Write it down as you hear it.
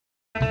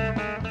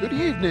Good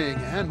evening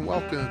and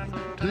welcome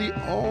to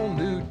the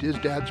all-new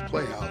DISDads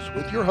Playhouse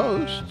with your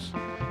hosts,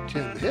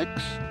 Tim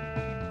Hicks,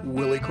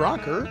 Willie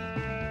Crocker,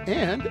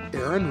 and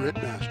Aaron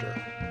Rittmaster.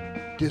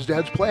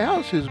 DISDads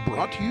Playhouse is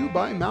brought to you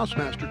by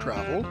Mousemaster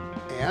Travel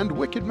and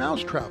Wicked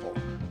Mouse Travel,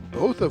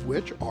 both of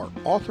which are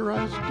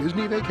authorized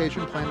Disney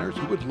vacation planners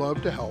who would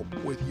love to help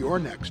with your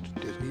next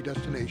Disney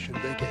destination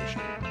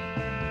vacation.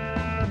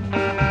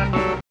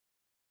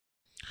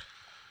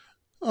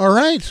 All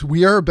right,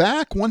 we are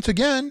back once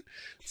again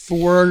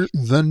for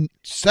the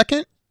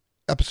second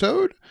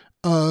episode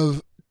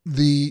of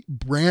the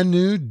brand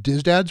new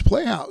DISDads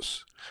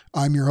Playhouse.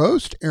 I'm your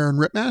host, Aaron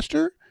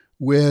Rittmaster,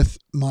 with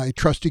my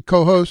trusty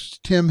co-hosts,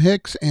 Tim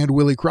Hicks and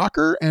Willie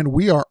Crocker, and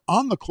we are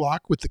on the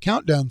clock with the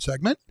countdown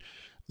segment.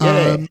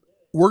 We're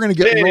going to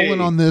get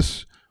rolling on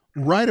this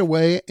right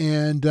away,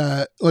 and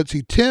let's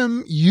see,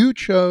 Tim, you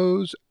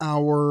chose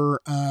our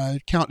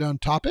countdown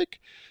topic.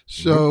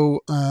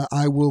 So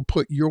I will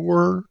put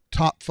your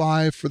top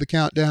 5 for the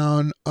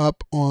countdown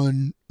up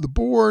on the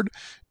board,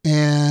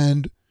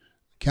 and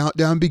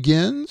countdown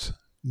begins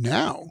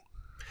now.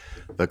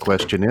 The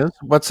question is,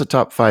 what's the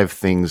top 5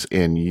 things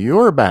in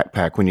your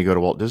backpack when you go to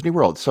Walt Disney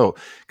World? So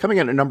coming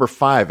in at number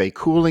 5, a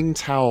cooling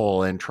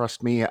towel. And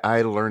trust me,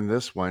 I learned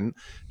this one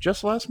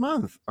just last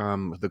month.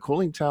 The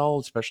cooling towel,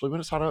 especially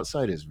when it's hot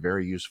outside, is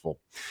very useful.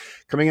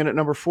 Coming in at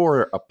number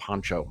 4, a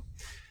poncho.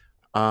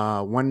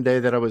 One day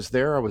that I was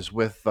there, I was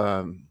with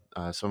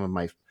some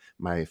of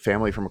my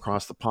family from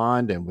across the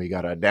pond, and we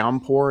got a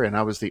downpour, and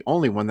I was the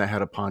only one that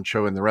had a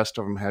poncho, and the rest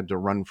of them had to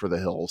run for the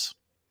hills.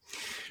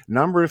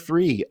 Number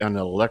 3, an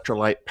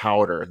electrolyte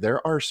powder.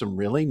 There are some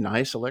really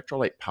nice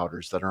electrolyte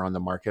powders that are on the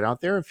market out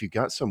there. If you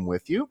got some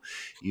with you,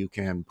 you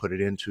can put it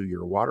into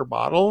your water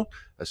bottle,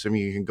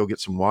 assuming you can go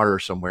get some water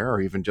somewhere, or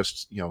even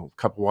just, a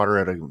cup of water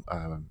at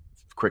a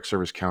quick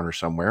service counter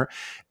somewhere,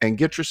 and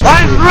get yourself.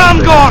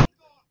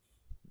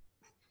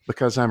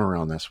 Because I'm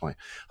around this way.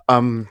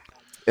 And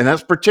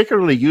that's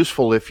particularly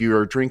useful if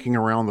you're drinking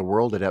around the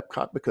world at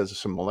Epcot, because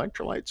some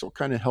electrolytes will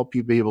kind of help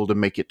you be able to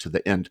make it to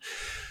the end.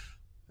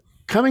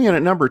 Coming in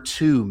at number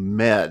 2,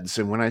 meds.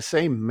 And when I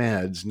say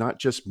meds, not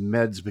just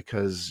meds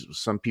because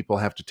some people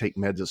have to take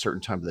meds at a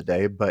certain time of the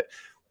day, but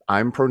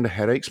I'm prone to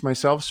headaches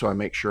myself, so I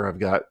make sure I've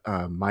got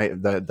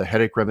the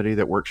headache remedy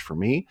that works for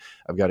me.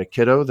 I've got a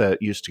kiddo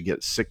that used to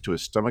get sick to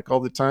his stomach all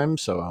the time,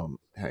 so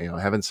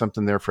having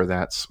something there for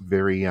that's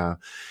very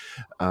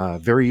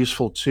very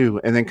useful too.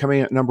 And then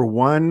coming at number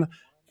 1,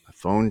 a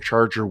phone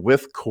charger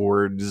with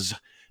cords.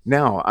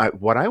 Now,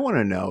 what I want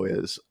to know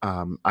is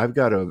I've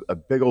got a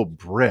big old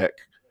brick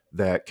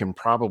that can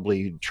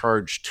probably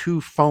charge 2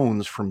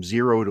 phones from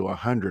 0 to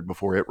 100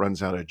 before it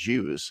runs out of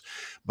juice.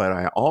 But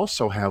I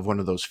also have one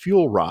of those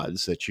fuel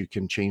rods that you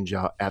can change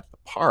out at the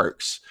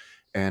parks.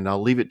 And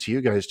I'll leave it to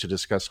you guys to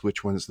discuss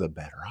which one's the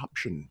better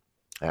option.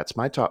 That's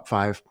my top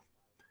 5.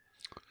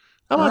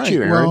 How about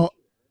you, Aaron? Well,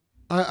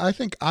 I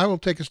think I will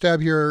take a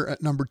stab here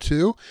at number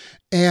 2.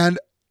 And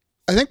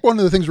I think one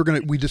of the things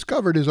we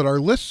discovered is that our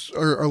lists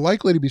are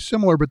likely to be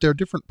similar, but they're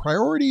different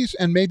priorities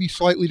and maybe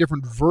slightly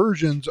different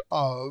versions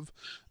of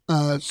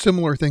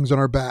similar things in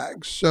our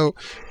bags. So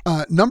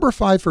number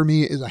 5 for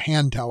me is a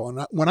hand towel.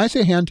 And when I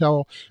say hand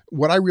towel,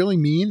 what I really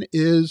mean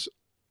is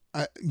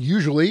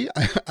usually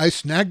I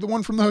snag the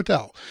one from the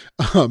hotel,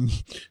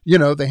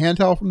 the hand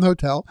towel from the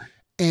hotel.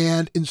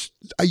 And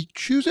I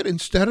choose it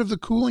instead of the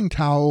cooling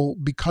towel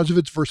because of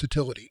its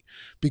versatility,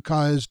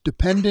 because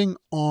depending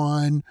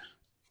on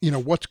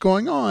what's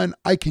going on,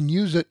 I can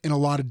use it in a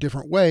lot of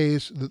different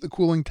ways that the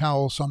cooling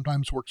towel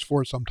sometimes works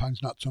for,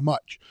 sometimes not so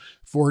much.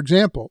 For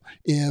example,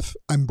 if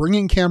I'm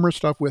bringing camera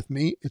stuff with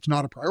me, it's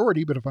not a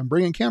priority, but if I'm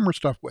bringing camera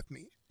stuff with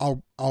me,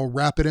 I'll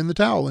wrap it in the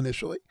towel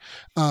initially.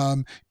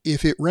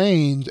 If it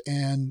rains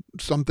and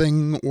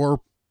something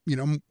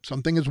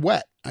is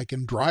wet, I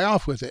can dry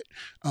off with it.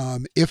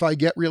 If I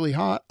get really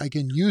hot, I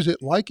can use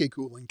it like a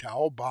cooling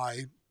towel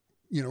by,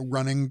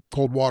 running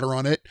cold water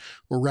on it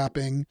or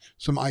wrapping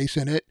some ice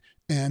in it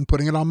and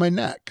putting it on my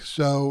neck.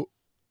 So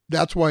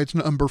that's why it's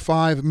number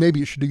 5.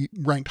 Maybe it should be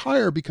ranked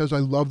higher because I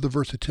love the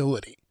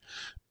versatility.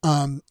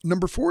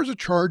 Number 4 is a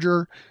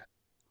charger.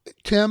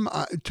 Tim,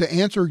 to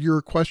answer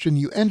your question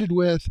you ended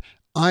with,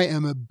 I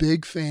am a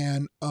big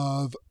fan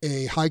of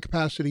a high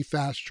capacity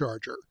fast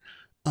charger.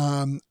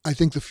 I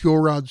think the fuel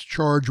rods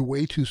charge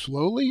way too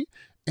slowly,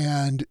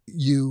 and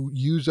you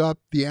use up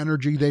the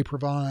energy they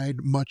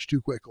provide much too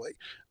quickly.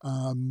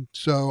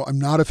 So I'm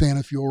not a fan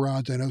of fuel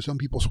rods. I know some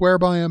people swear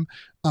by them.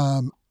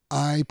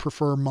 I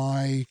prefer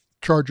my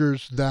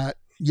chargers that,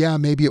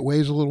 maybe it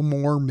weighs a little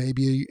more,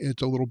 maybe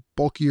it's a little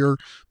bulkier,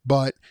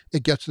 but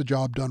it gets the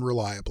job done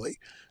reliably.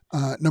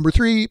 Number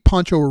 3,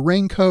 poncho or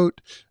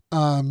raincoat.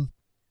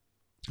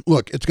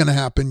 Look, it's going to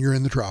happen. You're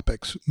in the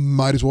tropics.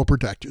 Might as well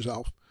protect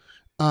yourself.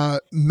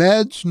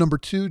 Meds, number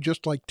 2,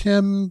 just like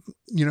Tim,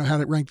 had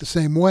it ranked the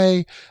same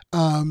way.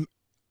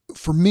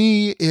 For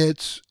me,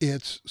 it's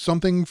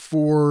something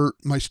for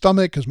my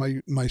stomach, because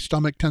my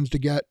stomach tends to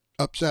get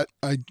upset.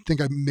 I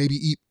think I maybe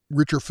eat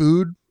richer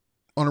food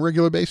on a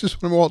regular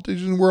basis when I'm at Walt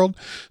Disney World.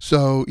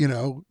 So,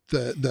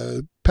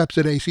 the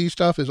Pepsid AC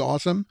stuff is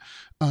awesome.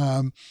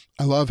 I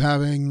love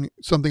having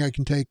something I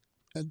can take.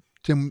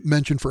 Tim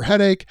mentioned for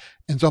headache,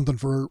 and something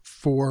for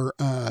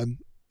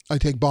I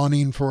take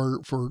Bonine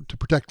for to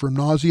protect from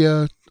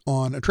nausea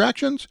on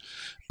attractions,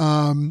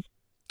 um,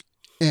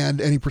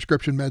 and any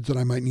prescription meds that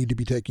I might need to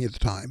be taking at the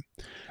time.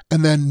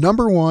 And then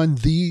number one,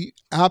 the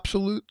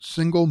absolute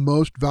single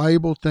most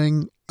valuable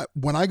thing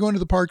when I go into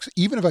the parks,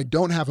 even if I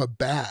don't have a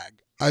bag,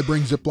 I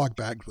bring Ziploc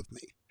bags with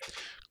me.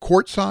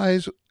 Quart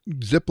size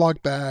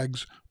Ziploc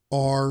bags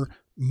are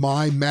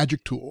my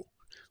magic tool.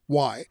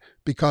 Why?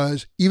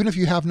 Because even if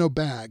you have no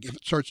bag, if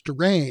it starts to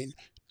rain,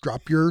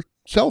 drop your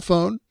cell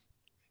phone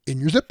in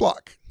your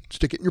Ziploc,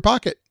 stick it in your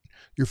pocket.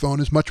 Your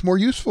phone is much more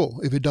useful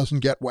if it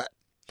doesn't get wet.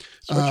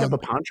 That's what you have a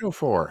poncho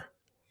for.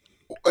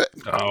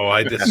 Oh,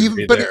 I Even,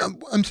 disagree but there.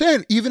 I'm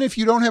saying even if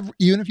you don't have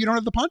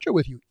the poncho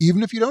with you,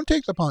 even if you don't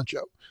take the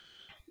poncho,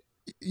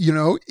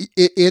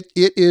 it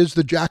is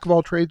the jack of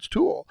all trades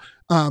tool.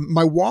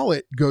 My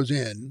wallet goes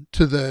in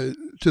to the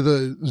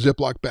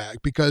Ziploc bag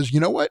because you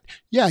know what?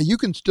 Yeah, you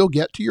can still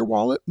get to your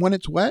wallet when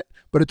it's wet,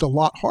 but it's a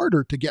lot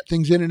harder to get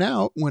things in and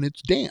out when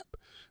it's damp.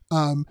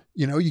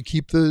 You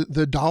keep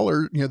the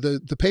dollar,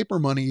 the paper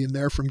money in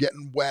there from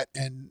getting wet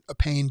and a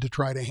pain to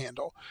try to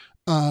handle.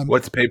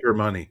 What's paper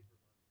money?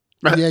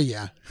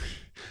 Yeah.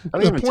 I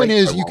don't The even point take my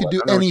is, you could wallet.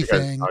 do I know what you guys are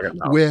anything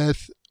talking about.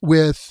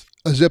 with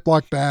a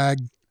Ziploc bag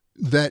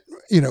that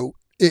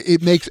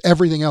it makes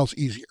everything else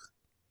easier.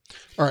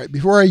 All right,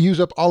 before I use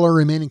up all our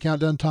remaining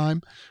countdown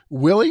time,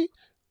 Willie,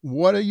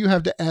 what do you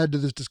have to add to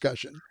this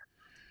discussion?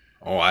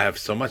 Oh, I have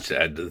so much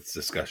to add to this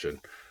discussion.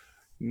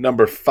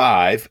 Number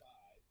 5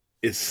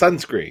 is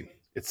sunscreen.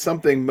 It's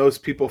something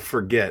most people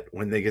forget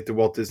when they get to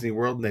Walt Disney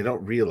World and they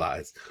don't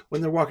realize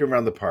when they're walking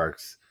around the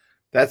parks.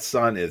 That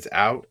sun is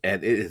out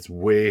and it is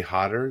way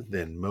hotter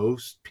than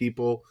most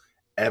people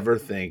ever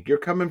think. You're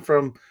coming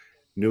from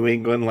New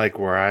England, like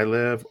where I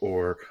live,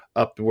 or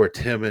up where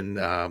Tim and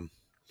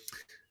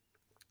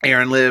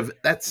Aaron live.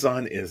 That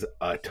sun is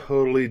a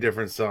totally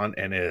different sun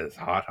and it is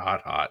hot,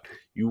 hot, hot.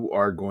 You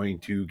are going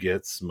to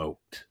get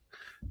smoked.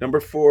 Number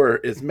 4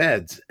 is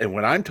meds. And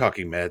when I'm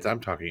talking meds,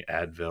 I'm talking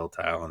Advil,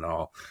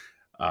 Tylenol,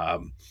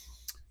 um,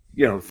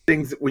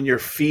 things when your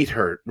feet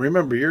hurt.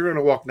 Remember, you're going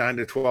to walk 9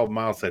 to 12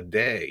 miles a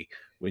day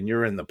when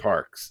you're in the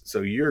parks. So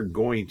you're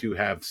going to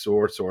have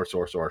sore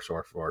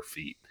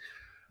feet.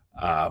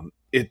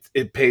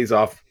 It pays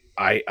off.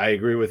 I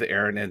agree with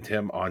Aaron and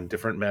Tim on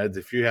different meds.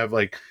 If you have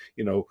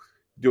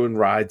doing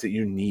rides that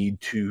you need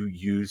to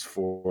use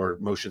for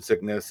motion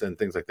sickness and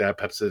things like that,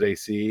 Pepsid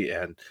AC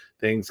and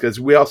things, because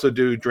we also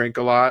do drink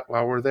a lot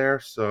while we're there.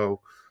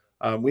 So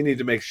we need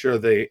to make sure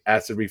the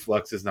acid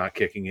reflux is not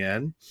kicking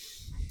in.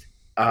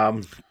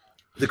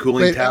 The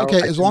cooling Wait, towel.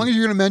 okay, as long as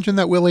you're going to mention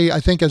that, Willie, I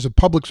think as a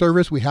public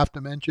service, we have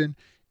to mention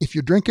if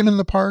you're drinking in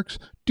the parks,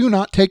 do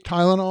not take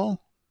Tylenol.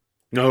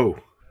 No,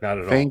 not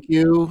at all. Thank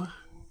you.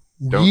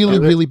 Don't Really,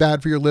 do it. really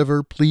bad for your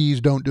liver.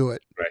 Please don't do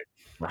it.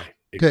 Right.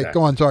 Okay,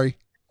 go on. Sorry.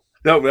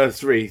 No, that's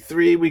 3.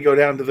 3, we go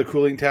down to the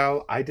cooling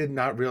towel. I did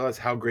not realize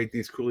how great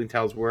these cooling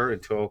towels were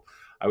until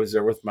I was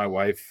there with my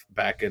wife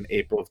back in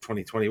April of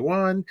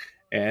 2021.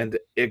 And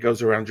it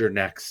goes around your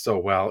neck so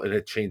well, and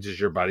it changes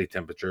your body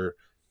temperature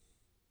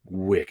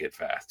wicked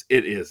fast.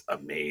 It is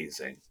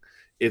amazing.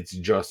 It's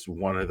just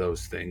one of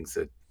those things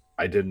that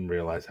I didn't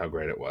realize how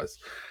great it was.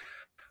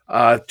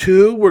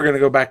 2, we're going to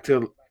go back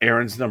to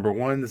Aaron's number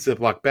 1, the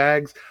Ziploc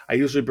bags. I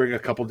usually bring a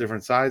couple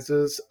different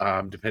sizes,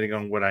 depending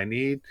on what I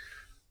need.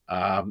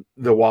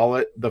 The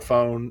wallet, the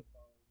phone,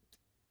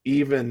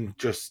 even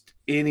just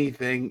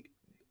anything.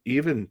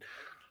 Even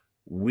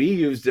we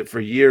used it for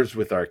years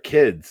with our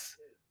kids,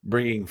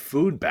 bringing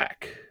food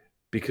back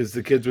because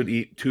the kids would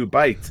eat 2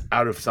 bites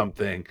out of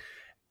something.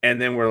 And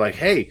then we're like,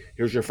 hey,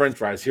 here's your French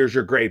fries. Here's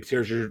your grapes.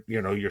 Here's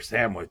your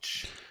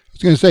sandwich. I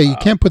was going to say, you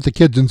can't put the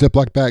kids in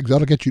Ziploc bags.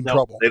 That'll get you in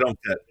trouble. They don't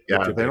fit.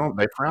 Yeah,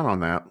 they frown on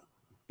that.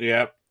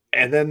 Yeah.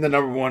 And then the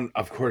number 1,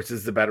 of course,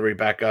 is the battery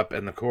backup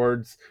and the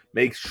cords.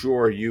 Make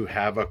sure you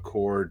have a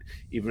cord,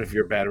 even if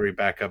your battery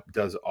backup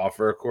does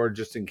offer a cord,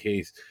 just in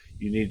case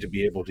you need to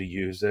be able to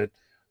use it.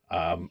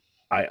 I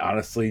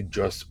honestly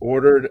just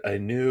ordered a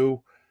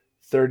new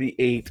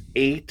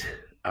 38.8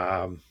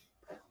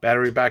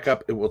 battery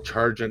backup. It will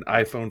charge an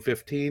iPhone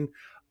 15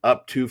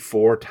 up to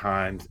 4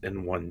 times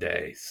in one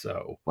day.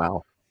 So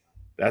wow,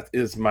 that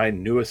is my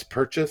newest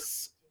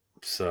purchase.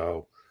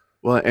 So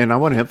well, and I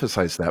want to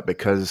emphasize that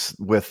because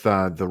with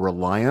the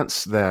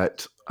reliance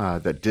that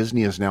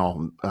Disney is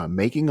now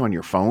making on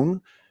your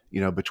phone,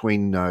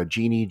 between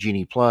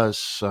Genie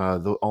Plus,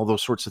 all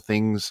those sorts of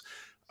things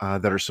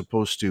that are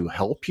supposed to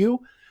help you.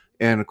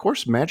 And of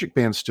course, Magic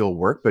Bands still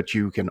work, but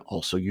you can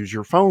also use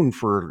your phone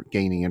for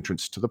gaining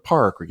entrance to the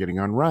park or getting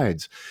on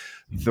rides.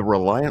 The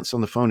reliance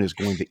on the phone is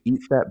going to eat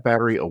that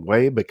battery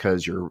away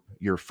because your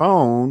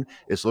phone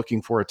is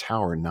looking for a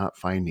tower and not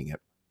finding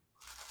it.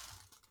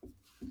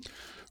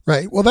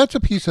 Right. Well, that's a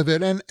piece of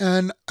it.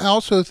 And I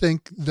also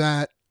think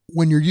that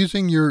when you're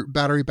using your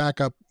battery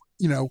backup,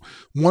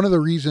 one of the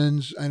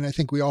reasons, and I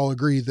think we all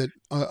agree that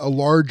a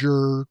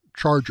larger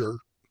charger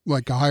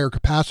like a higher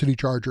capacity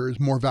charger is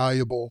more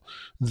valuable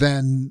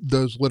than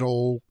those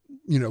little,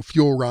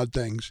 fuel rod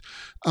things.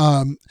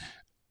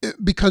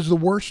 Because the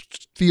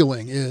worst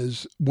feeling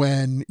is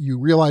when you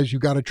realize you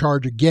got to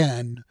charge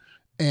again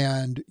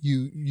and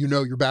you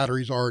know your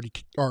battery's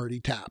already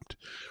tapped.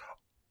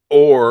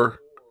 Or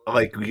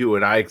like you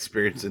and I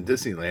experienced in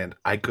Disneyland,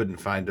 I couldn't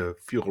find a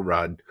fuel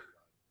rod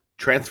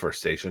transfer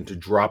station to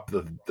drop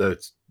the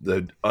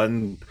dead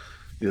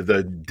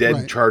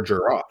Right.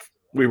 charger off.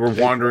 We were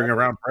wandering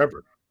around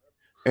forever.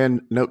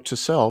 And note to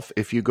self,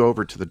 if you go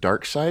over to the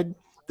dark side,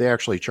 they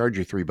actually charge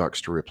you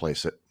 $3 to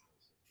replace it.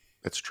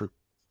 That's true.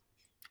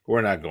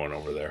 We're not going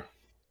over there.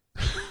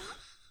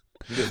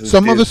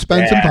 Some of us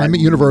spend some time at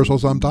Universal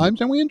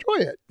sometimes, and we enjoy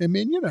it. I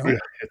mean,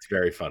 it's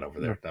very fun over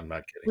there. I'm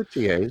not kidding. We're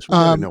TAs. We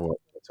gotta know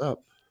what's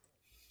up.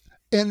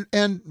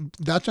 And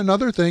that's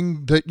another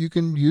thing that you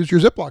can use your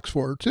Ziplocs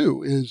for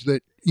too, is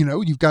that,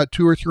 you've got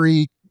 2 or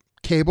 3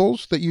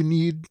 cables that you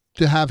need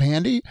to have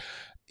handy.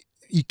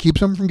 It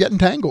keeps them from getting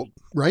tangled,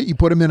 right? You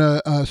put them in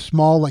a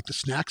small, like the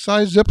snack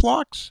size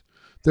Ziplocs.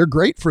 They're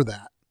great for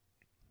that.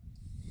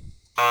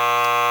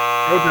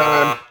 Go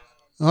time.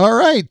 All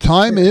right,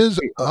 time is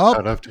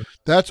up.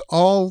 That's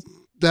all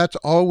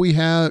we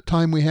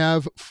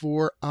have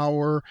for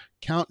our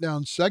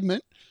countdown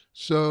segment.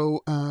 So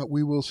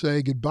we will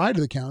say goodbye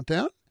to the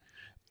countdown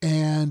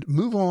and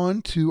move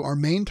on to our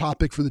main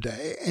topic for the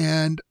day.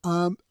 And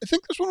I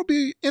think this one will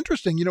be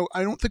interesting.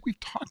 I don't think we've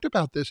talked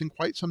about this in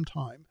quite some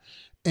time.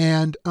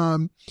 And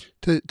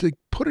to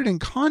put it in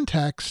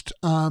context,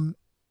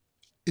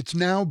 it's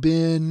now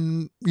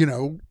been,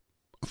 a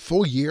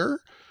full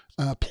year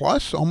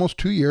plus, almost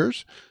 2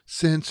 years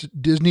since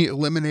Disney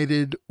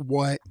eliminated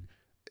what,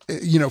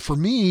 for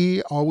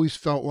me, always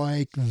felt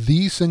like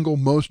the single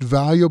most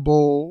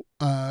valuable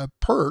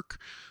perk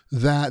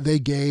that they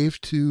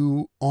gave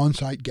to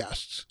on-site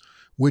guests,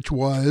 which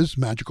was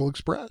Magical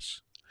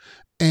Express.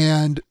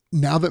 And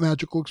now that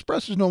Magical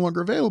Express is no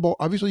longer available,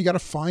 obviously you got to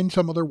find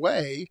some other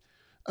way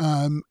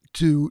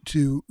to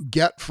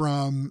get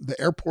from the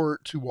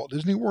airport to Walt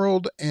Disney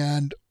World,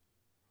 and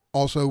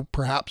also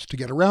perhaps to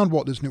get around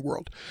Walt Disney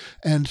World.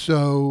 And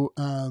so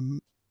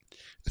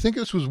I think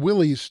this was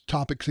Willie's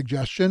topic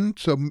suggestion,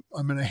 so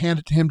I'm going to hand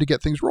it to him to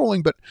get things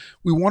rolling. But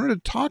we wanted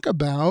to talk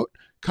about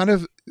kind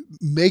of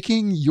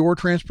making your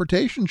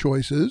transportation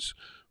choices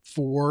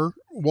for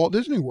Walt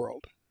Disney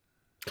World.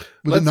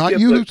 Was it not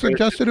you who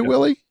suggested it,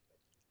 Willie?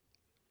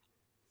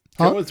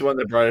 Tim was the one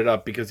that brought it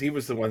up because he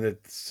was the one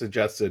that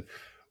suggested,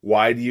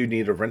 why do you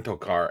need a rental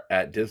car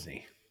at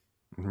Disney?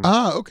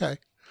 Mm-hmm. Okay.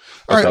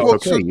 All right. Well,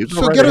 so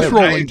get us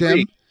rolling,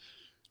 Tim.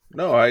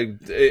 No,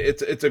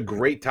 it's a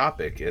great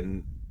topic,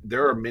 and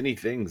there are many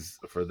things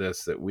for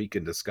this that we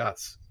can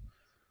discuss.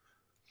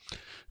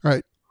 All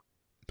right.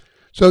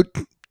 So,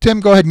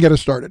 Tim, go ahead and get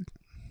us started.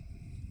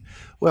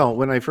 Well,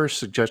 when I first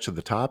suggested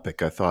the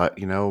topic, I thought,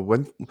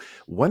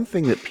 one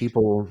thing that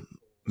people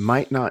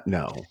might not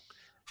know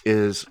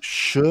is,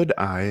 should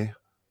I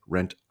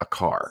rent a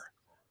car?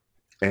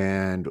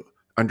 And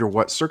under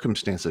what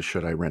circumstances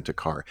should I rent a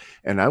car?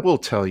 And I will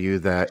tell you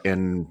that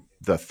in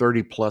the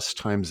 30 plus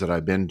times that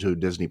I've been to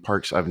Disney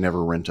parks, I've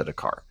never rented a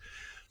car.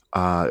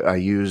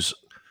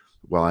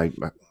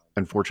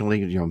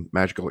 Unfortunately,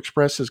 Magical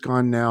Express is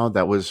gone now.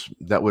 That was,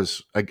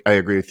 I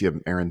agree with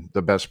you, Aaron,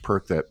 the best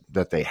perk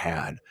that they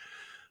had.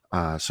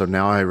 So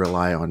now I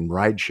rely on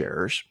ride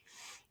shares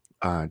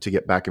to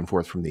get back and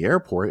forth from the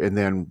airport. And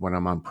then when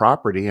I'm on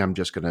property, I'm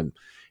just going to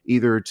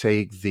either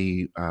take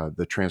the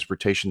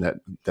transportation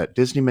that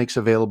Disney makes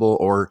available,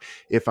 or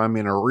if I'm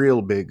in a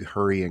real big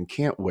hurry and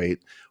can't wait,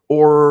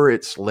 or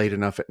it's late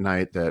enough at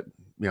night that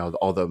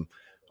all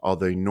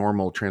the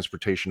normal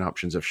transportation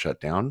options have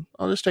shut down,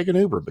 I'll just take an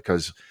Uber,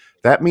 because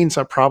that means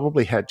I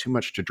probably had too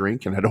much to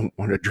drink and I don't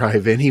want to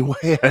drive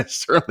anyway. I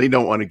certainly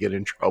don't want to get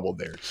in trouble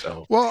there.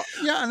 So, well,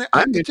 yeah,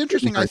 and it's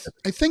interesting. I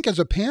think as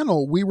a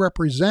panel, we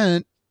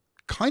represent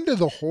kind of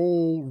the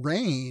whole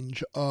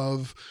range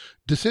of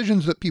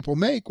decisions that people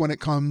make when it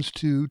comes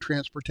to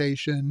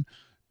transportation,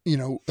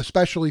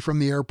 especially from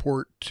the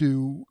airport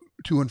to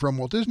and from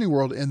Walt Disney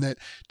World. And that,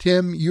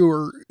 Tim,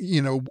 you're,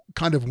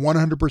 kind of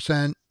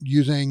 100%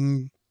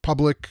 using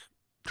public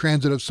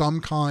transit of some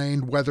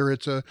kind, whether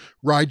it's a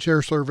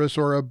rideshare service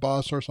or a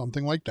bus or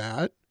something like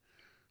that.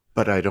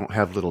 But I don't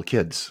have little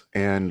kids,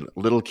 and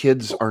little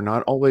kids are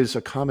not always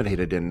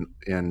accommodated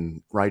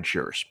in ride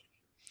shares.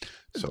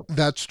 So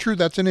that's true.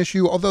 That's an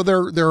issue. Although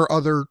there are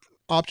other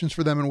options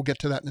for them, and we'll get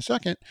to that in a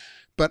second.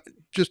 But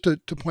just to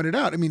point it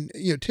out, I mean,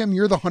 Tim,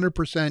 you're the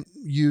 100%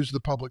 use the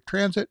public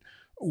transit.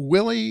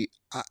 Willie,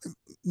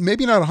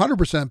 maybe not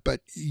 100%, but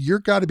you're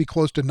got to be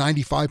close to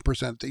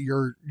 95% that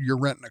you're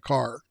renting a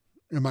car.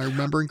 Am I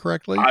remembering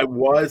correctly? I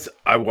was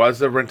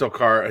a rental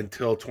car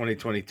until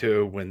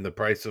 2022, when the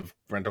price of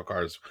rental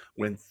cars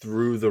went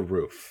through the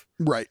roof.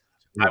 Right.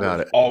 I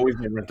was always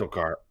a rental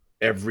car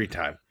every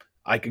time.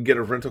 I could get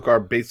a rental car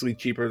basically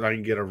cheaper than I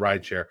can get a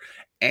ride share.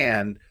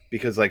 And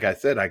because, like I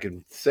said, I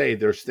can say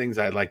there's things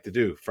I like to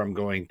do, from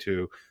going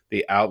to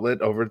the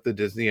outlet over at the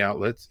Disney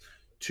outlets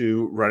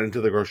to run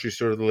into the grocery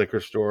store, the liquor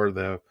store,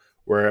 the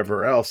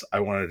wherever else I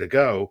wanted to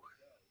go,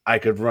 I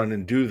could run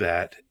and do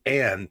that.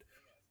 And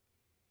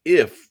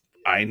if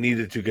I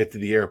needed to get to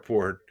the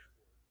airport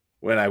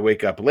when I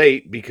wake up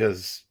late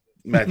because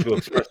Magical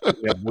Express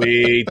picked me up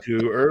way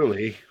too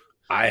early,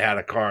 I had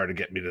a car to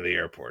get me to the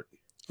airport.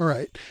 All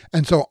right.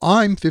 And so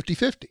I'm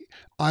 50-50.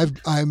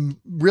 I'm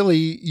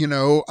really,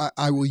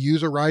 I will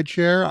use a ride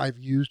share. I've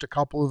used a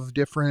couple of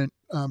different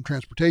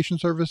transportation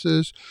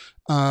services,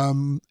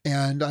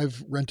 and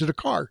I've rented a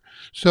car.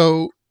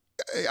 So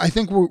I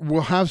think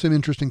we'll have some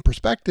interesting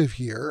perspective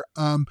here.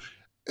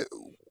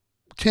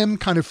 Tim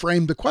kind of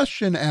framed the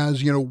question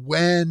as,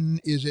 when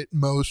is it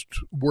most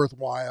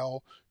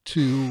worthwhile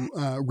to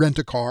rent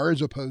a car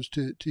as opposed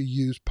to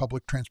use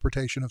public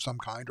transportation of some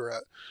kind, or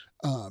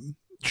a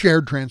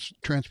shared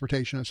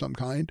transportation of some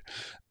kind.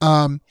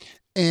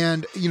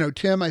 And,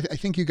 Tim, I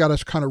think you got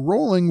us kind of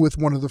rolling with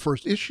one of the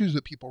first issues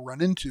that people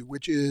run into,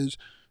 which is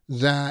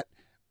that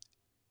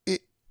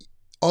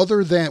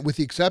other than, with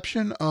the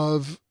exception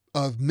of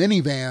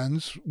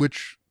minivans,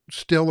 which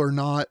still are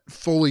not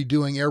fully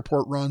doing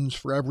airport runs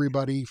for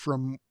everybody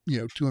from,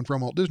 to and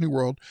from Walt Disney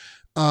World,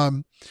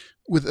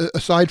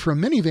 aside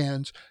from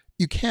minivans,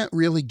 you can't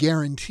really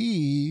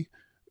guarantee,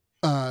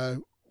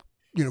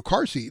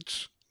 car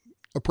seats,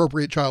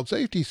 appropriate child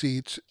safety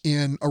seats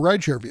in a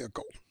rideshare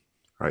vehicle.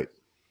 Right.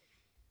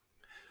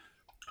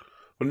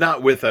 Well,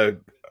 not with a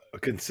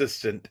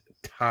consistent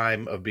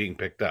time of being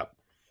picked up.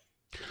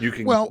 You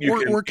can,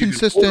 or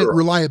consistent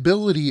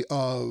reliability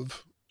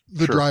of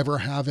the Sure. driver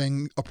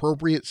having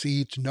appropriate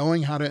seats,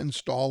 knowing how to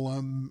install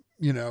them,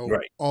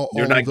 right. all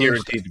You're not of those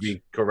guaranteed things. to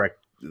be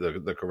correct,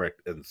 the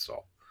correct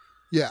install.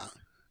 Yeah.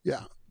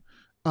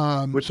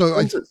 Which So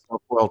lends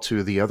itself well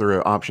to the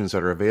other options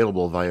that are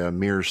available via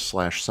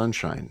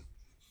Mirrors/Sunshine.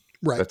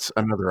 right. That's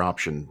another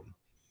option.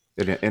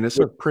 And it's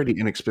a pretty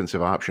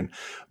inexpensive option.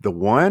 The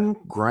one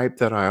gripe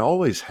that I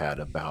always had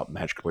about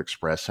Magical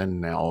Express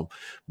and now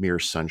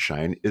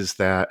Mirrors/Sunshine is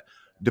that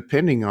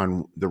depending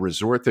on the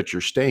resort that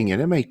you're staying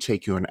in, it may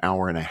take you an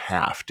hour and a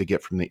half to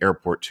get from the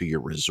airport to your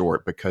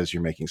resort because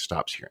you're making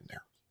stops here and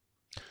there.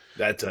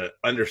 That's an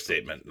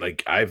understatement.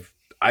 Like I've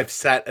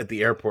sat at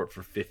the airport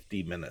for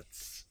 50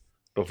 minutes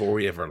before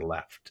we ever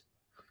left.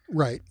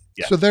 Right.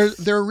 Yes. So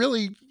they're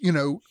really,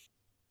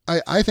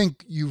 I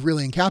think you've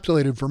really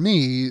encapsulated for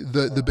me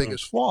the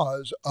biggest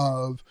flaws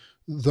of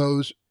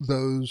those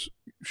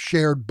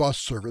shared bus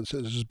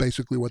services is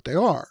basically what they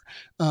are.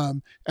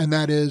 And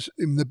that is,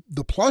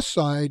 the plus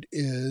side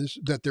is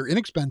that they're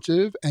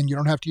inexpensive and you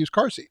don't have to use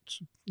car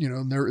seats,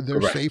 they're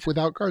Correct. safe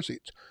without car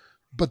seats.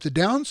 But the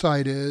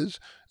downside is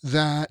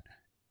that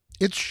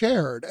it's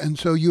shared. And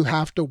so you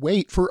have to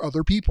wait for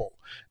other people.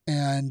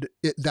 And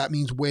that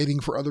means waiting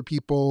for other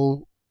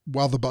people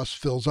while the bus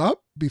fills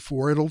up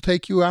before it'll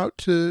take you out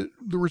to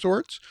the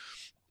resorts.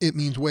 It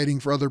means waiting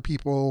for other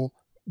people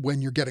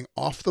when you're getting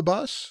off the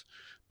bus,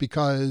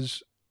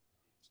 because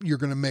you're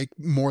going to make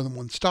more than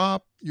one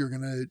stop. You're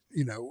going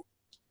to,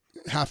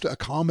 have to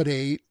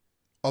accommodate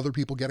other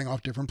people getting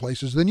off different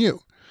places than you.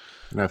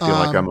 And I feel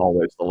like I'm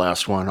always the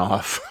last one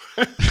off.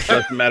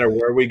 Doesn't matter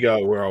where we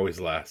go, we're always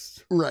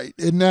last. Right.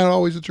 Isn't that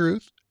always the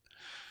truth?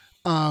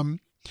 Now,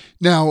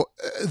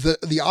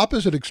 the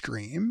opposite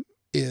extreme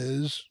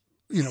is,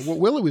 what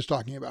Willie was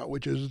talking about,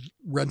 which is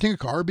renting a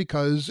car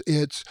because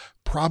it's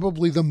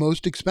probably the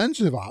most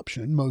expensive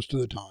option most of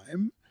the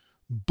time,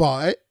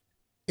 but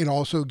it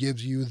also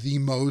gives you the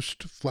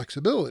most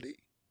flexibility.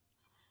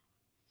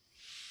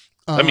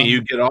 I mean,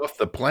 you get off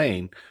the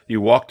plane, you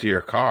walk to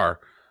your car,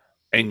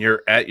 and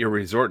you're at your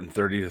resort in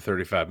 30 to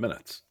 35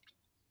 minutes.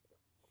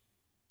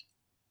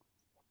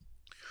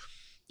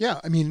 Yeah,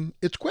 I mean,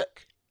 it's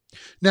quick.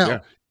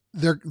 Now,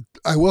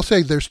 I will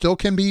say there still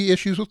can be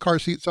issues with car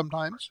seats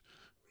sometimes.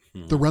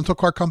 The rental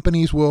car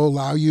companies will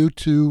allow you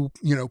to,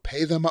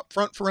 pay them up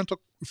front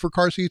for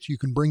car seats. You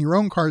can bring your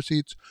own car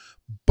seats,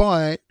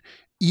 but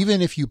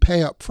even if you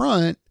pay up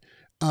front,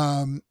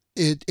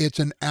 it's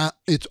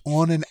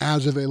on an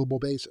as available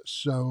basis.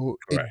 So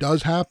Correct. It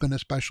does happen,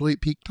 especially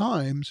at peak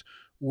times,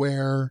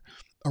 where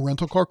a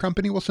rental car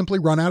company will simply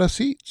run out of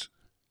seats.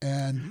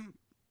 And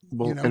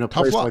in a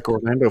place like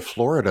Orlando,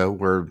 Florida,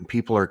 where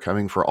people are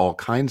coming for all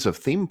kinds of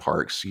theme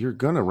parks, you're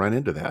going to run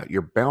into that.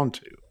 You're bound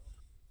to.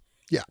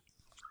 Yeah.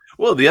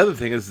 Well, the other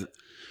thing is,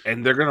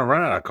 and they're going to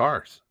run out of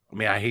cars. I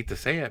mean, I hate to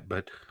say it,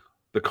 but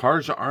the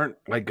cars aren't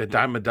like a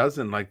dime a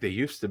dozen like they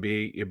used to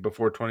be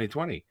before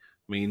 2020. I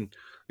mean,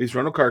 these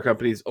rental car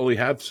companies only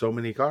have so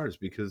many cars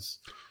because,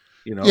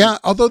 Yeah,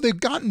 although they've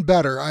gotten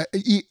better.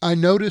 I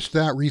noticed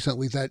that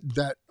recently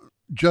that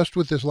just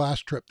with this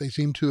last trip, they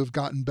seem to have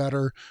gotten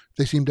better.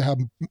 They seem to have,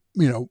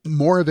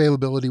 more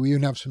availability. We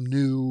even have some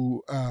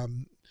new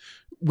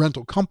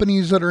rental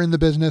companies that are in the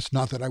business.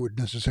 Not that I would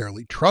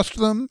necessarily trust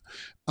them.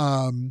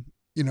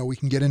 We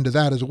can get into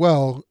that as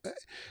well.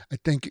 I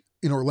think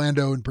in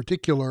Orlando in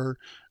particular,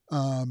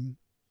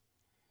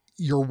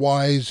 you're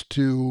wise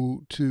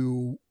to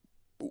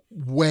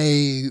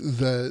weigh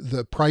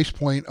the price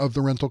point of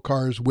the rental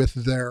cars with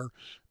their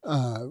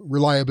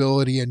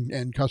reliability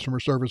and customer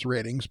service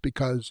ratings,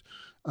 because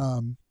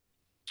there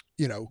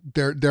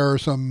are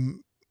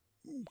some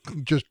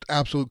just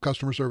absolute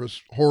customer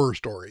service horror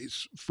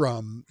stories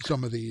from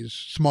some of these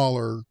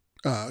smaller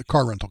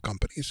car rental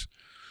companies.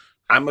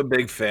 I'm a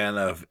big fan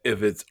of,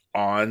 if it's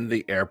on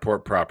the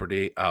airport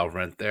property, I'll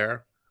rent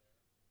there.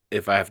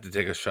 If I have to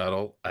take a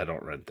shuttle, I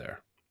don't rent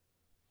there.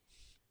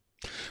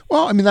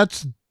 Well, I mean,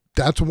 that's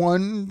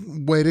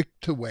one way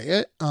to weigh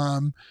it.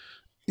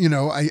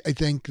 I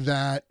think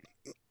that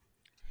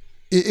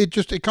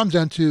it comes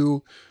down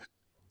to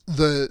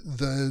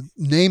the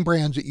name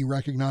brands that you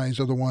recognize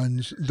are the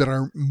ones that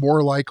are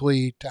more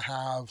likely to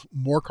have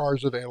more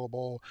cars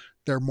available.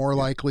 They're more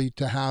likely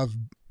to have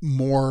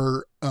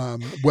more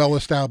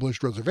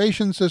well-established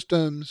reservation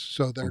systems,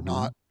 so they're Mm-hmm.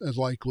 not as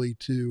likely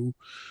to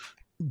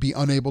be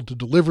unable to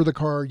deliver the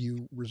car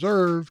you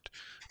reserved.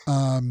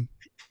 Um,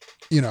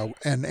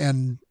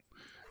 and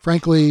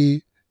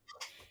frankly,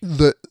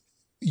 the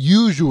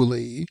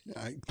usually,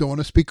 I don't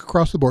want to speak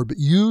across the board, but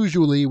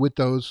usually with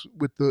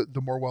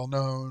the more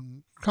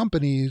well-known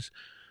companies,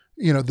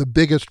 the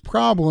biggest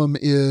problem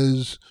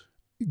is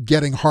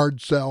getting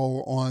hard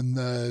sell on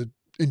the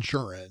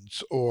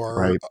insurance or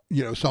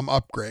Right. some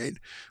upgrade,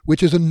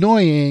 which is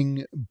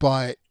annoying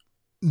but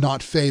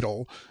not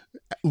fatal,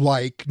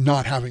 like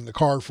not having the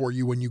car for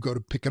you when you go to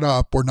pick it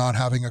up, or not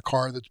having a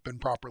car that's been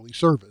properly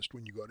serviced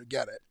when you go to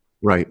get it.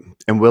 Right.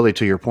 And Willie,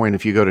 to your point,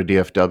 if you go to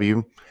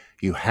DFW,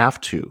 you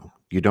have to.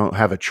 You don't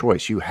have a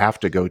choice. You have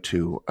to go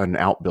to an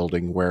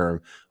outbuilding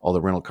where all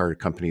the rental car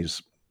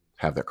companies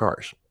have their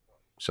cars.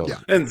 So Yeah.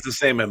 And it's the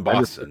same in I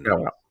just Boston. picked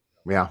that out.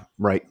 Yeah,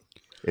 right.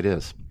 It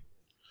is.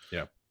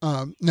 Yeah.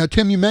 Now,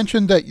 Tim, you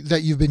mentioned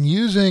that you've been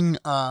using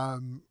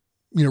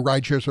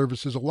rideshare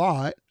services a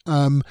lot.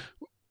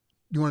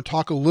 You want to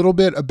talk a little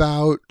bit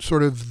about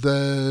sort of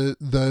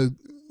the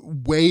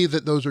way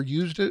that those are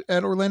used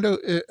at Orlando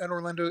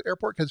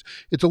Airport, because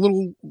it's a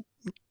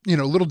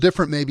little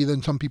different maybe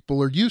than some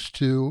people are used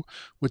to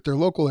with their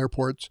local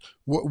airports.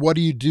 What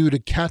do you do to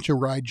catch a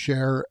ride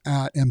share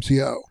at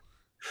MCO?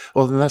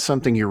 Well, then that's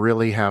something you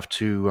really have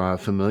to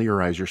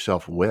familiarize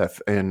yourself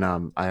with. And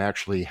I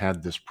actually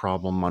had this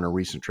problem on a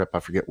recent trip. I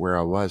forget where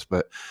I was,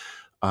 but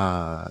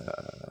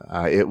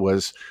it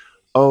was,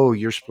 oh,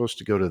 you're supposed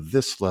to go to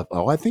this level.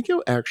 Oh, I think it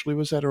actually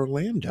was at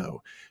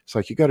Orlando. It's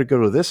like, you got to go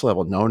to this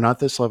level. No, not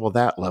this level,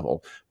 that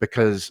level,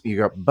 because you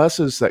got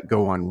buses that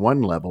go on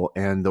one level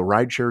and the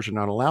ride shares are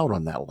not allowed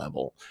on that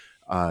level.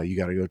 You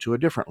got to go to a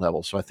different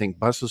level. So I think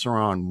buses are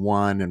on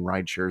one and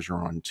ride shares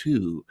are on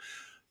two.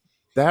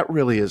 That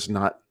really is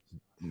not,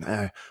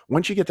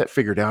 once you get that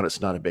figured out,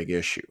 it's not a big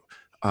issue.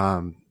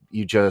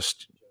 You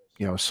just,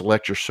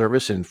 select your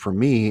service. And for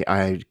me,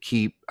 I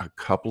keep a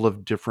couple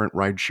of different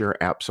rideshare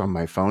apps on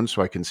my phone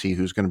so I can see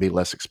who's going to be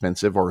less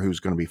expensive or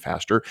who's going to be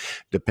faster,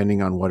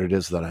 depending on what it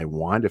is that I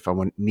want. If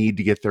need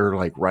to get there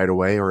like right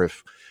away, or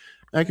if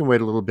I can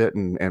wait a little bit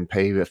and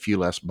pay a few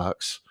less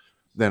bucks,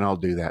 then I'll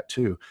do that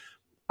too.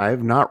 I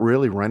have not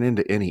really run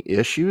into any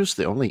issues.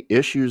 The only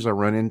issues I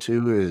run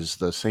into is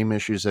the same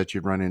issues that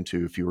you'd run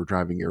into if you were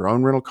driving your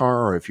own rental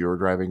car, or if you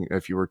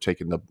were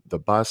taking the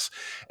bus,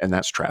 and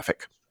that's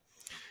traffic.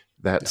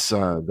 That's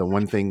the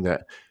one thing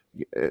that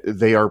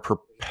they are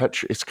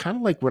perpetual. It's kind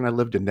of like when I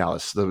lived in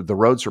Dallas. The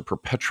roads are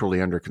perpetually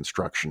under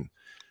construction.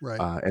 Right.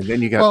 And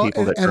then you got Well,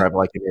 people that drive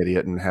like an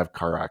idiot and have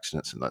car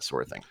accidents and that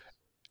sort of thing.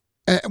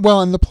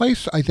 and the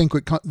place I think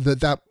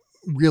that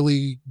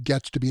really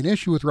gets to be an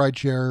issue with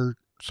rideshare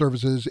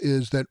services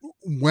is that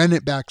when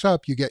it backs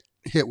up, you get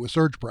hit with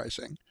surge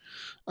pricing,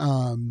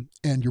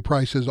 and your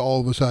prices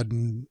all of a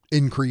sudden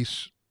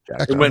increase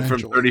exponentially. It went from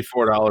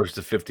 $34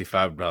 to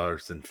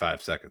 $55 in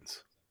 5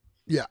 seconds.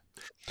 Yeah,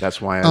 that's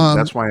why I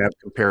have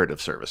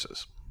comparative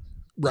services.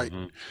 Right.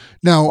 Mm-hmm.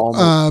 Now, Almost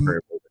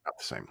comparable, but not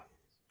the same.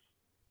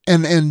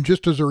 And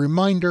just as a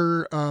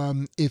reminder,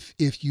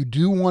 if you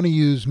do want to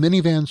use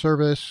minivan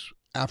service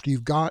after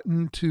you've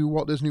gotten to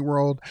Walt Disney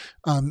World,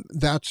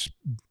 that's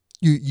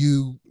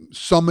you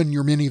summon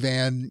your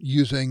minivan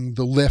using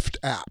the Lyft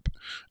app.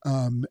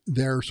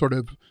 They're sort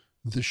of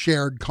the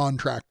shared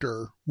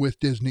contractor with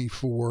Disney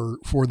for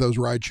those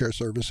rideshare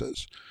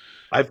services.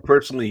 I've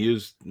personally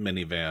used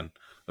minivan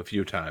a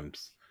few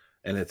times,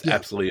 and it's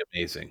absolutely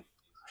amazing.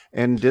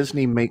 And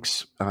Disney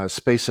makes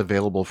space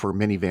available for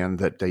minivan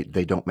that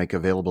they don't make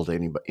available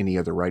to any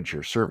other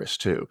rideshare service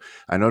too.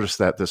 I noticed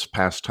that this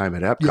past time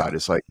at Epcot.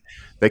 It's like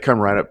they come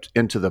right up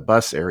into the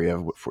bus area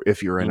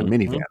if you're in a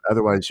minivan.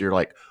 Otherwise, you're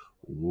like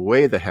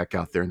way the heck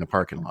out there in the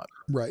parking lot.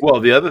 Right. Well,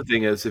 the other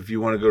thing is, if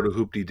you want to go to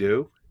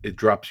Hoop-Dee-Doo, it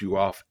drops you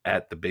off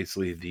at the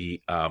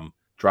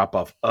drop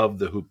off of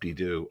the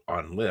Hoop-Dee-Doo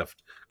on Lyft,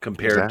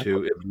 compared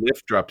to if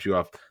Lyft drops you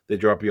off, they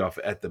drop you off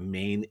at the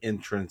main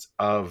entrance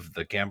of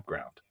the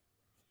campground.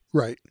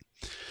 Right.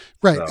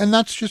 So. And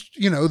that's just,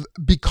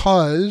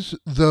 because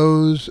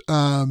those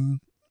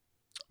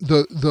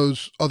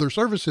those other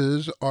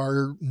services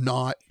are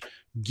not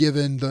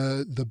given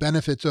the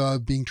benefits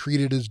of being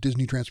treated as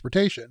Disney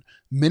transportation.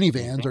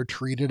 Minivans Mhm. are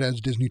treated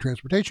as Disney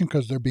transportation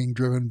because they're being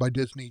driven by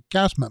Disney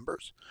cast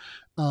members.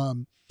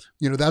 Um,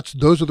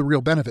 those are the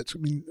real benefits. I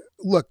mean,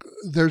 look,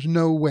 there's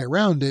no way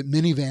around it.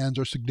 Minivans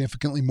are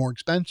significantly more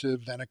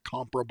expensive than a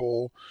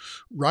comparable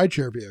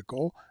rideshare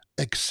vehicle.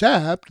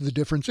 Except the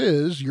difference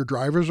is your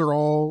drivers are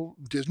all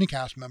Disney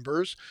cast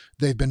members.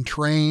 They've been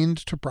trained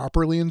to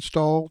properly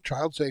install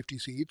child safety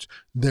seats.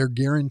 They're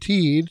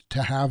guaranteed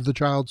to have the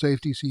child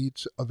safety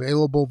seats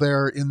available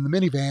there in the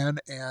minivan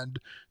and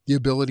the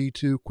ability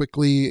to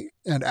quickly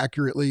and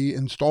accurately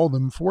install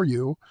them for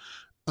you.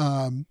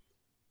 Um,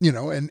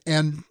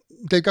 and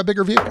they've got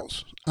bigger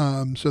vehicles,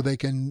 so they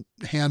can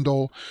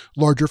handle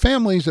larger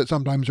families that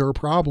sometimes are a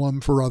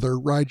problem for other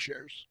ride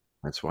shares.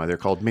 That's why they're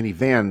called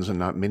minivans and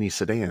not mini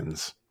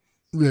sedans.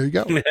 There you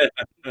go.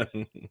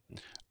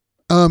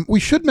 We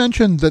should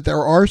mention that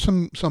there are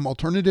some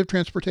alternative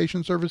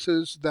transportation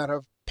services that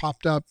have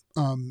popped up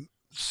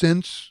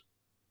since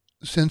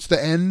the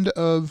end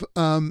of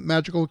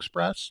Magical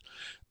Express.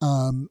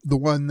 The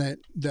one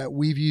that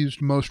we've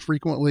used most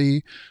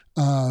frequently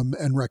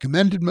and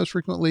recommended most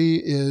frequently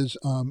is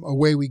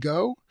Away We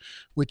Go,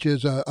 which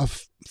is a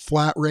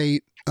flat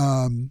rate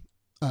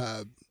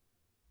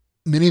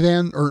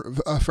minivan or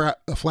a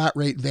flat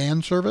rate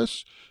van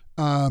service.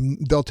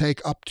 They'll take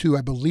up to,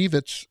 I believe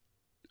it's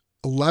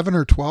 11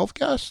 or 12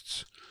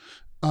 guests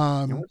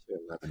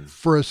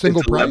for a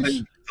single It's 11,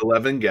 price.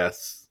 11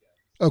 guests.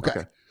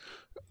 Okay.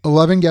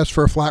 11 guests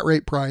for a flat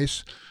rate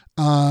price.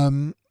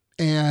 And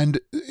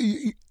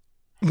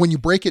when you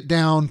break it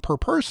down per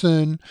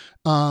person,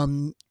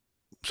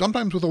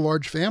 sometimes with a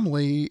large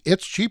family,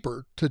 it's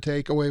cheaper to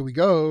take Away We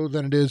Go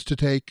than it is to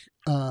take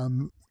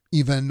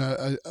even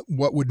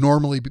what would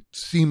normally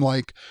seem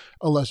like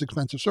a less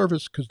expensive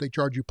service because they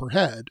charge you per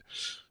head.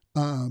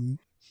 And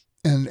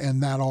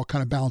that all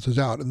kind of balances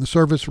out. And the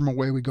service from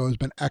Away We Go has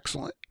been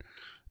excellent.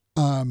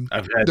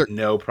 I've had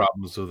no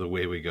problems with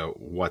Away We Go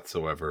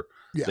whatsoever.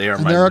 Yeah, They are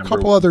and my there are a number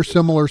couple one. other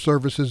similar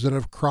services that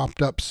have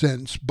cropped up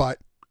since, but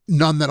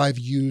none that I've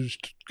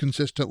used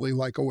consistently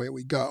like Away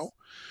We Go.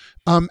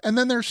 And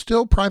then there's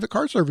still private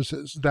car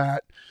services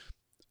that,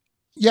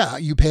 yeah,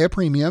 you pay a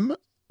premium,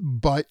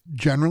 but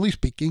generally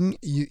speaking,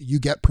 you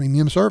get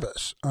premium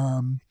service.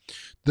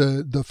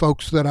 The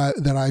folks that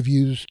I've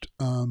used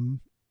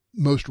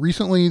most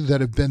recently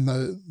that have been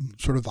the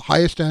sort of the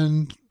highest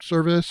end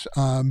service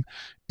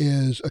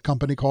is a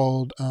company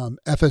called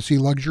FSC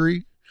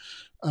Luxury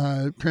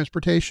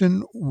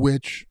Transportation,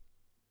 which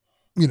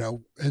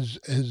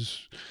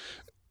has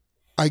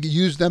I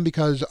used them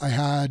because I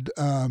had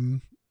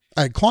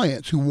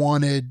clients who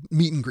wanted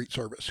meet and greet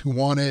service, who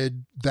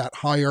wanted that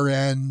higher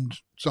end,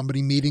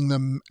 somebody meeting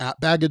them at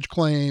baggage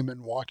claim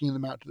and walking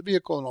them out to the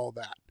vehicle and all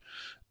that.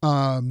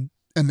 And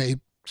they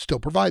still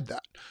provide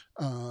that.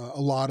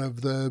 A lot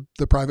of the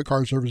private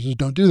car services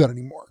don't do that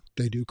anymore.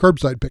 They do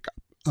curbside pickup.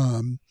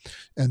 And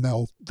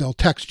they'll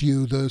text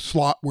you the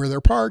slot where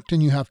they're parked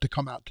and you have to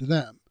come out to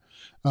them.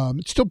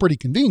 It's still pretty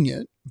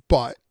convenient,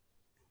 but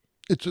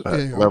it's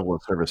level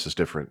of service is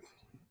different.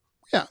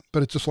 Yeah,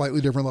 but it's a slightly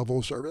different level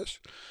of service.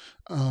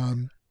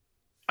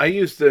 I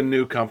used a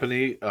new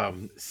company,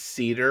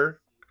 Cedar.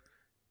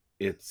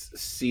 It's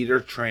Cedar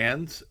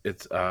Trans.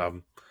 It's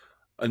a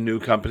new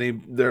company.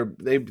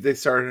 They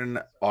started in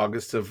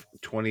August of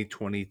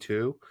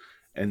 2022,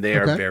 and they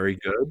are Okay. very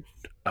good.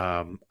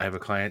 I have a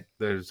client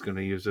that is going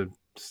to use it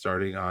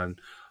starting on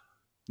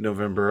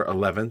November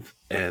 11th,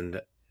 and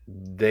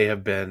they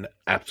have been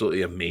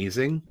absolutely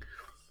amazing.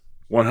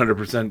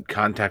 100%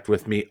 contact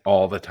with me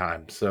all the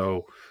time.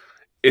 So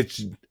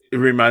it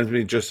reminds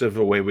me just of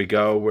Away We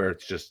Go, where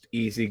it's just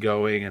easy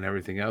going and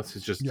everything else.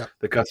 It's just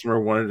the customer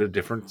wanted a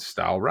different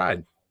style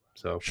ride.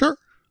 So sure.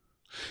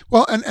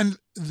 Well, and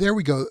there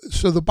we go.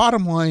 So the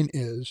bottom line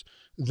is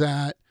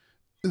that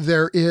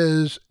there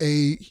is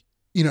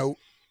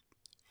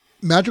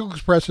Magical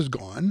Express is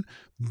gone,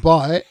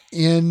 but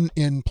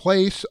in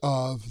place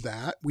of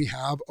that, we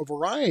have a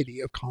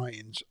variety of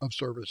kinds of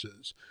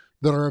services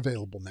that are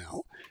available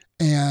now.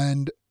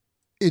 And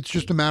it's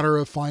just a matter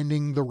of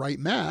finding the right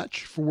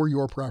match for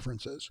your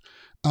preferences.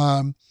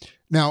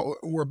 Now,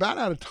 we're about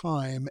out of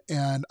time,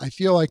 and I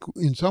feel like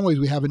in some ways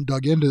we haven't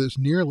dug into this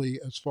nearly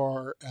as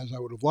far as I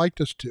would have liked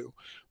us to.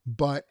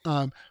 But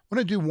I want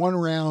to do one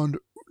round,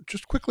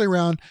 just quickly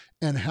around,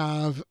 and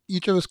have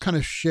each of us kind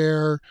of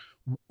share.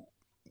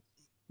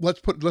 Let's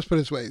put it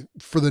this way: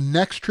 for the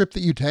next trip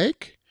that you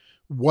take,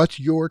 what's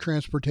your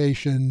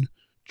transportation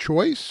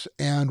choice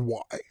and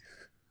why?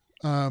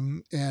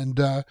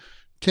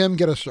 Tim,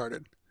 get us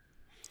started.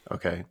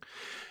 Okay.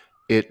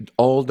 It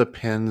all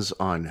depends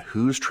on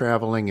who's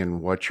traveling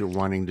and what you're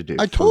wanting to do.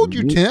 I told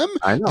you, Tim.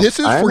 I know. This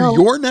is for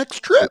your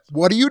next trip.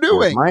 What are you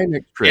doing? My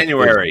next trip,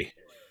 January.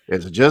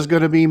 It's just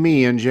going to be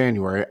me in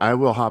January. I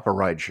will hop a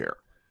ride share,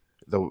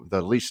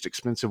 the least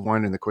expensive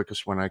one and the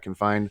quickest one I can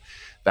find.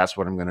 That's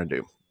what I'm going to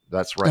do.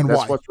 That's right. And That's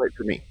why? what's right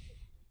for me.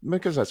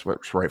 because that's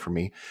what's right for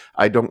me.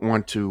 I don't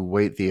want to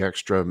wait the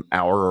extra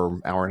hour or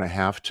hour and a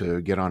half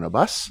to get on a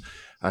bus.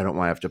 I don't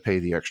want to have to pay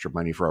the extra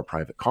money for a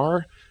private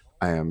car.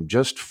 I am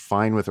just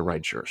fine with a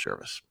rideshare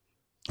service.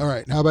 All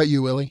right. How about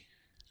you, Willie?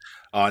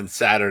 On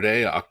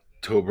Saturday,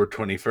 October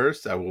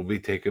 21st, I will be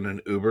taking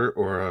an Uber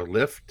or a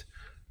Lyft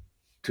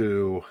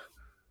to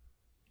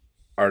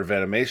Art of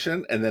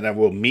Animation, and then I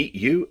will meet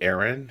you,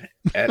 Aaron,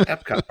 at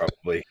Epcot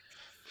probably.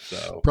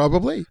 So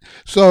Probably.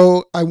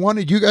 So I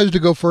wanted you guys to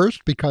go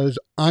first because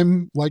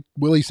I'm, like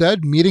Willie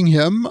said, meeting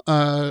him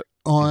on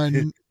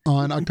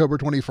October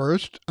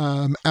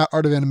 21st at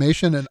Art of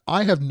Animation, and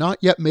I have not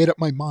yet made up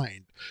my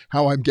mind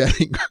how I'm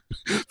getting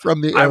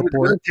from the I was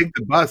going airport. to take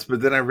the bus,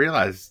 but then I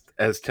realized,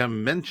 as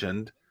Tim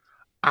mentioned,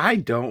 I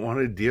don't want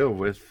to deal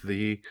with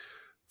the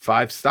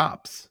 5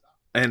 stops.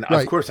 And of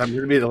Right. course, I'm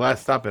going to be the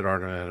last stop at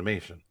Art of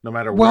Animation, no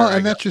matter Well, where I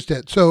and go. that's just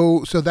it.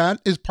 So that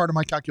is part of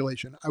my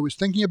calculation. I was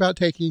thinking about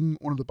taking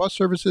one of the bus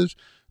services,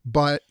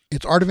 but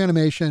it's Art of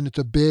Animation. It's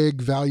a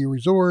big value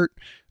resort.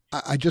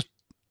 I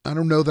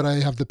don't know that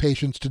I have the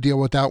patience to deal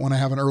with that when I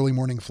have an early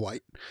morning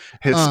flight.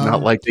 It's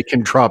not like they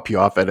can drop you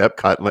off at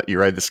Epcot and let you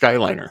ride the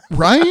Skyliner.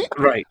 Right?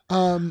 Right.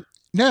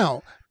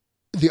 Now,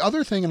 the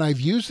other thing, and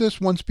I've used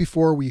this once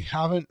before, we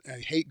haven't, I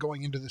hate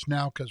going into this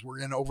now because we're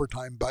in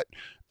overtime, but,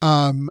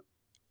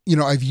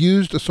 I've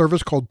used a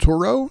service called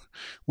Turo,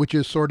 which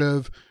is sort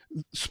of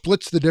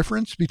splits the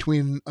difference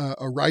between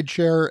a ride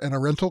share and a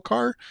rental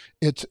car.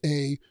 It's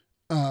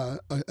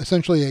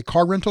essentially a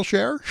car rental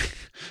share.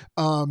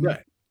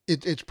 Right.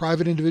 It's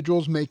private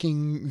individuals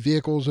making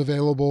vehicles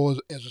available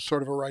as a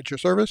sort of a rideshare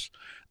service.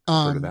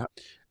 Heard of that?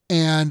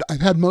 And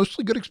I've had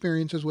mostly good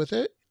experiences with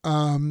it.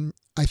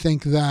 I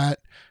think that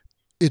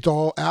it's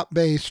all app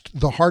based.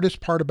 The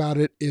hardest part about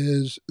it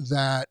is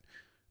that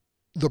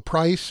the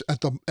price at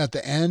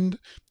the end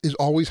is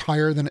always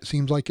higher than it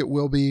seems like it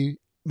will be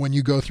when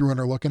you go through and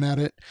are looking at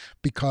it,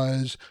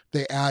 because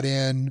they add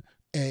in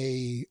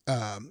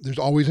there's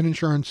always an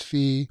insurance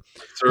fee.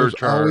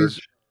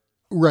 Surcharge.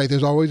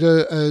 There's always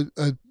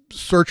a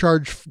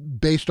surcharge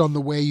based on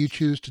the way you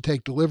choose to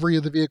take delivery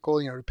of the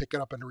vehicle, to pick it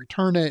up and to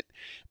return it.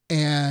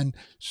 And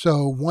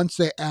so once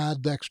they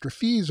add the extra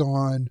fees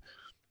on,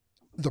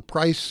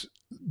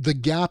 the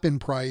gap in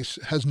price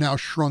has now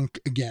shrunk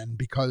again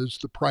because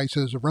the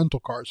prices of rental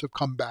cars have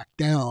come back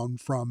down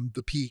from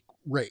the peak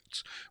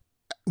rates.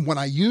 When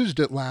I used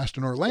it last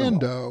in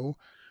Orlando,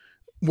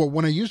 the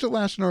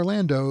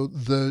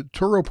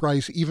Turo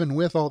price, even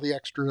with all the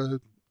extra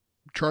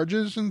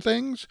charges and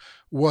things,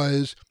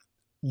 was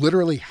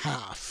literally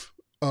half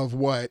of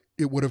what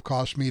it would have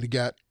cost me to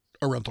get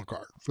a rental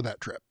car for that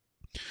trip.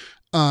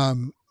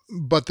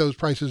 But those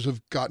prices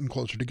have gotten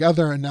closer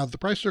together, and now that the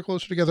prices are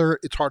closer together,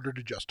 it's harder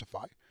to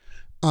justify.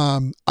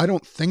 I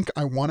don't think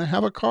I want to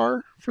have a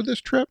car for this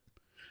trip.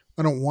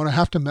 I don't want to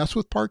have to mess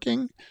with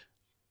parking.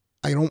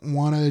 I don't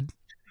want to.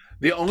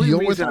 The only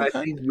reason I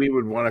think we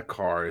would want a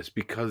car is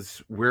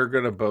because we're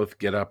going to both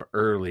get up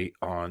early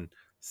on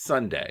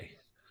Sunday.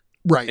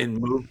 Right. And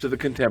move to the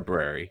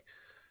Contemporary.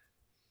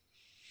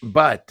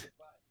 But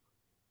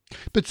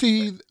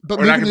see,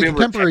 we're not going to be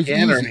able to check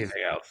in or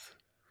anything else.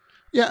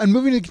 Yeah, and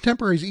moving to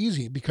Contemporary is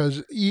easy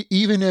because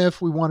even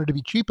if we wanted to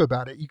be cheap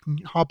about it, you can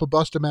hop a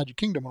bus to Magic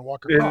Kingdom and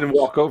walk across. And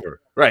walk over.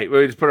 Right.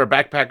 We just put our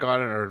backpack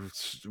on or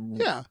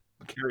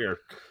carry our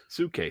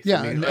suitcase.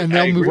 Yeah, and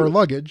they'll move our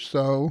luggage,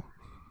 so...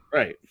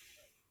 Right.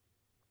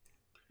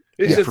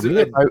 For me,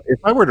 if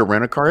I were to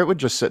rent a car, it would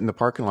just sit in the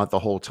parking lot the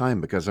whole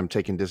time because I'm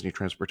taking Disney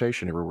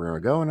transportation everywhere I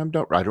go, and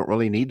I don't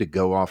really need to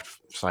go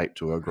off site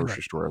to a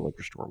grocery store, a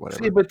liquor store,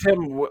 whatever. See, but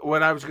Tim,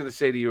 what I was going to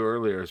say to you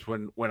earlier is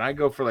when I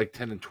go for like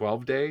 10 and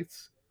 12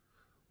 days,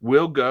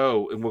 we'll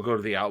go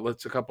to the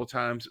outlets a couple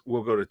times.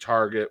 We'll go to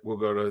Target.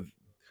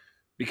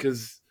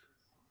 Because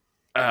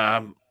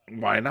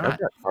why not? I've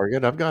got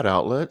Target. I've got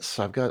outlets.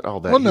 I've got all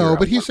that. Well, no,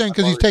 but he's saying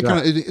because he's taking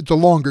it's a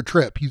longer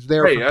trip. He's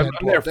there for 10, I'm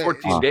 12 there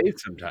 14 days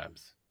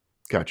sometimes.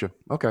 Gotcha.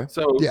 Okay.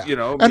 So,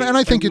 and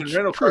I think it's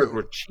rental true. cars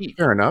were cheap.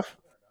 Fair enough.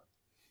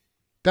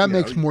 That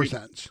makes more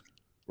sense.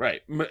 Right.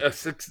 A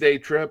 6-day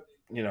trip,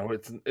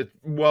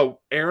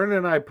 well, Aaron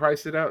and I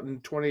priced it out in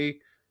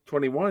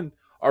 2021.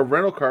 Our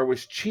rental car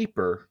was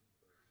cheaper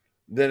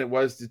than it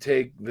was to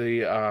take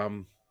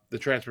the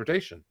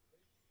transportation.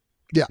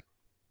 Yeah,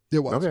 it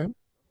was. Okay.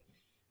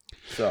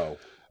 So.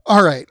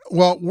 All right.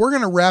 Well, we're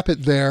going to wrap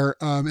it there.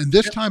 And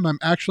this time I'm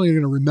actually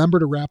going to remember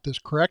to wrap this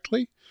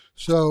correctly.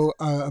 So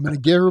I'm going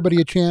to give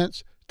everybody a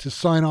chance to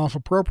sign off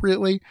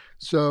appropriately.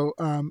 So,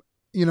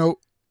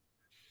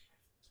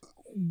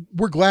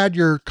 we're glad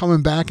you're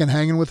coming back and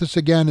hanging with us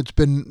again. It's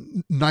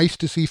been nice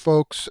to see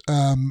folks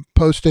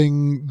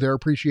posting their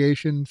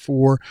appreciation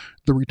for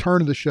the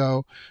return of the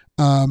show.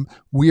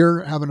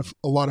 We're having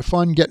a lot of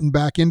fun getting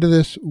back into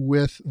this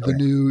with the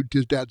new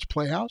DISDads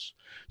Playhouse.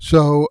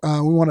 So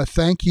we want to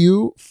thank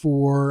you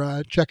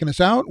for checking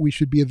us out. We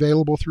should be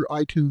available through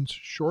iTunes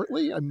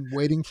shortly. I'm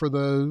waiting for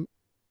the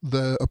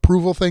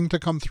approval thing to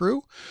come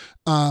through.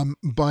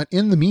 But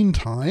in the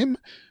meantime,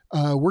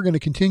 We're going to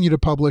continue to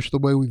publish the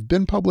way we've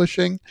been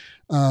publishing,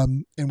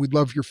 and we'd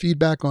love your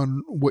feedback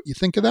on what you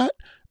think of that.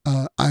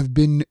 I've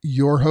been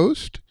your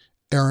host,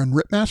 Aaron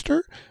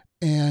Ripmaster,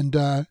 and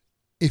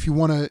if you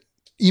want to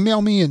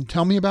email me and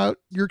tell me about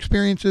your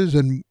experiences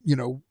and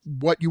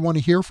what you want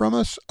to hear from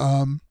us,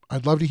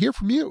 I'd love to hear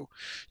from you.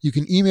 You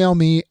can email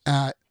me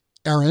at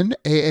Aaron,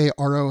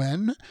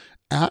 AARON,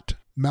 at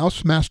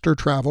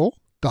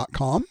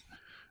mousemastertravel.com.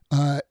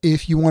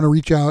 If you want to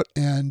reach out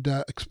and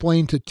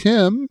explain to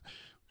Tim,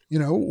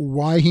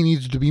 why he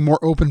needs to be more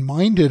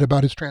open-minded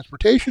about his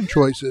transportation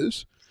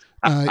choices,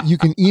 you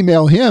can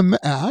email him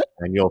at...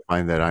 And you'll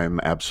find that I'm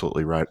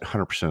absolutely right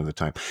 100% of the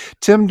time.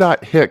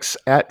 Tim.Hicks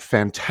at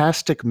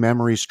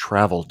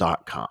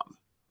fantasticmemoriestravel.com.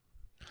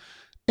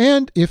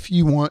 And if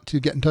you want to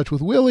get in touch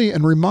with Willie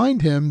and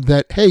remind him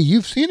that, hey,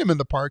 you've seen him in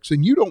the parks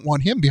and you don't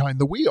want him behind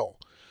the wheel,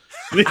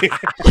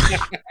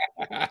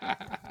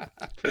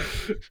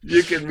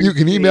 you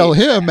can email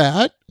him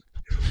at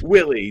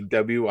Willie,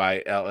 Willie,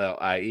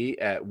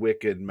 at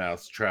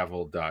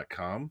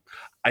wickedmousetravel.com.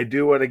 I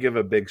do want to give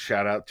a big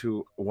shout out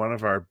to one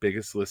of our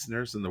biggest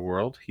listeners in the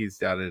world. He's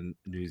down in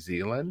New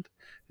Zealand.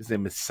 His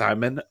name is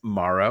Simon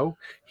Morrow.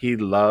 He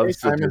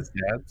loves the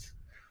DISDads.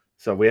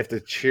 So we have to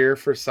cheer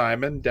for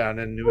Simon down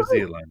in New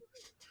Zealand.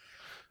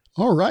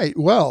 All right.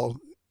 Well,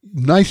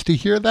 nice to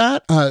hear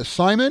that.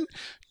 Simon,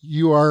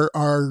 you are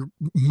our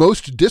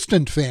most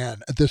distant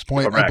fan at this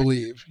point. Correct. I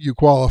believe you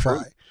qualify.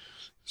 True.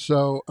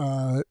 So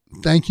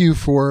thank you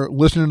for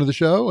listening to the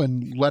show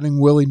and letting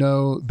Willie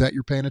know that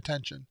you're paying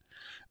attention.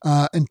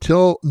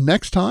 Until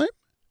next time,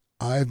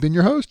 I've been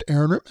your host,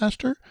 Aaron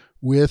Ripmaster,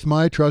 with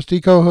my trusty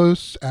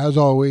co-hosts, as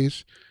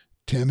always,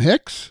 Tim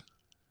Hicks.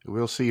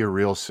 We'll see you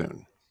real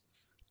soon.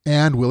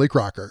 And Willie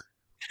Crocker.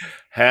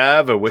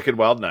 Have a wicked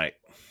wild night.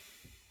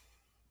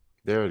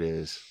 There it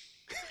is.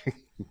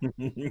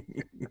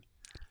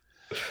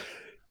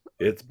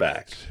 It's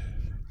back.